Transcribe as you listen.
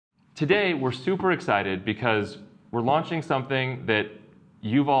Today, we're super excited because we're launching something that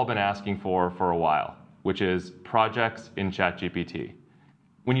you've all been asking for a while, which is projects in ChatGPT.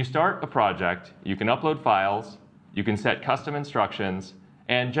 When you start a project, you can upload files, you can set custom instructions,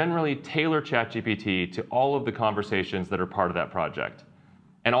 and generally tailor ChatGPT to all of the conversations that are part of that project.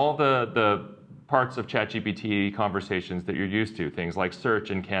 And all the parts of ChatGPT conversations that you're used to, things like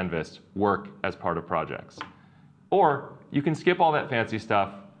search and Canvas, work as part of projects. Or you can skip all that fancy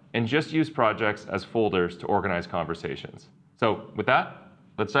stuff and just use projects as folders to organize conversations. So with that,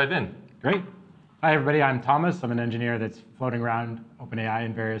 let's dive in. Great. Hi, everybody. I'm Thomas. I'm an engineer that's floating around OpenAI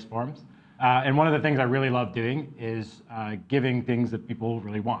in various forms. And one of the things I really love doing is giving things that people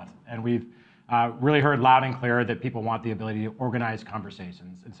really want. And we've really heard loud and clear that people want the ability to organize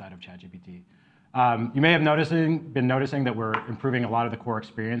conversations inside of ChatGPT. You may have been noticing that we're improving a lot of the core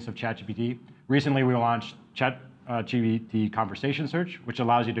experience of ChatGPT. Recently, we launched ChatGPT Conversation Search, which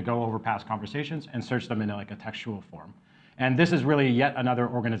allows you to go over past conversations and search them in like a textual form. And this is really yet another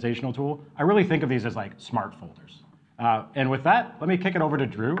organizational tool. I really think of these as like smart folders. And with that, let me kick it over to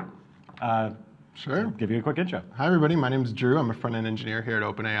Drew. Sure. Give you a quick intro. Hi, everybody. My name is Drew. I'm a front-end engineer here at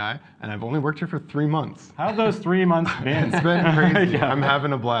OpenAI, and I've only worked here for 3 months. How's those 3 months been? It's been crazy. Yeah. I'm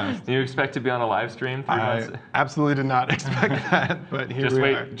having a blast. Do you expect to be on a live stream 3 months? I absolutely did not expect that, but here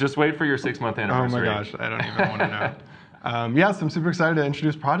we are. Just wait for your 6-month anniversary. Oh my gosh, I don't even want to know. Yes, I'm super excited to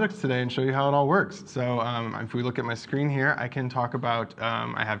introduce projects today and show you how it all works. So if we look at my screen here, I can talk about,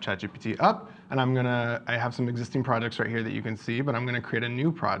 I have ChatGPT up, and I have some existing projects right here that you can see, but I'm going to create a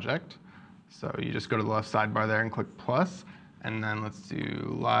new project. So you just go to the left sidebar there and click plus, and then let's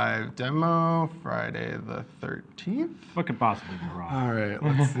do live demo, Friday the 13th. What could possibly go wrong? All right,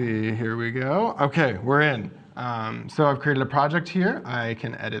 let's see, here we go. Okay, we're in. So I've created a project here. I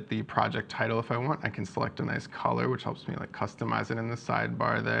can edit the project title if I want. I can select a nice color, which helps me like customize it in the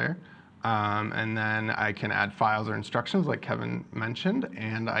sidebar there. And then I can add files or instructions like Kevin mentioned,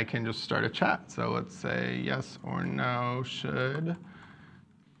 and I can just start a chat. So let's say yes or no, should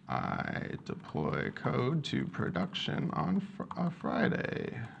I deploy code to production on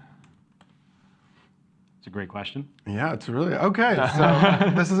Friday? It's a great question. Yeah, it's really, okay,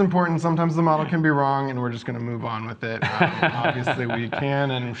 so this is important. Sometimes the model can be wrong, and we're just going to move on with it. Obviously, we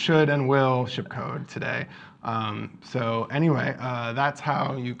can and should and will ship code today. So anyway, that's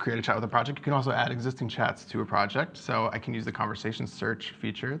how you create a chat with a project. You can also add existing chats to a project. So I can use the conversation search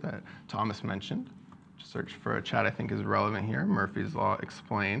feature that Thomas mentioned. Search for a chat I think is relevant here, Murphy's Law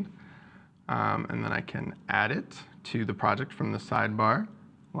explained. And then I can add it to the project from the sidebar,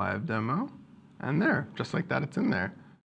 live demo, and there, just like that, it's in there.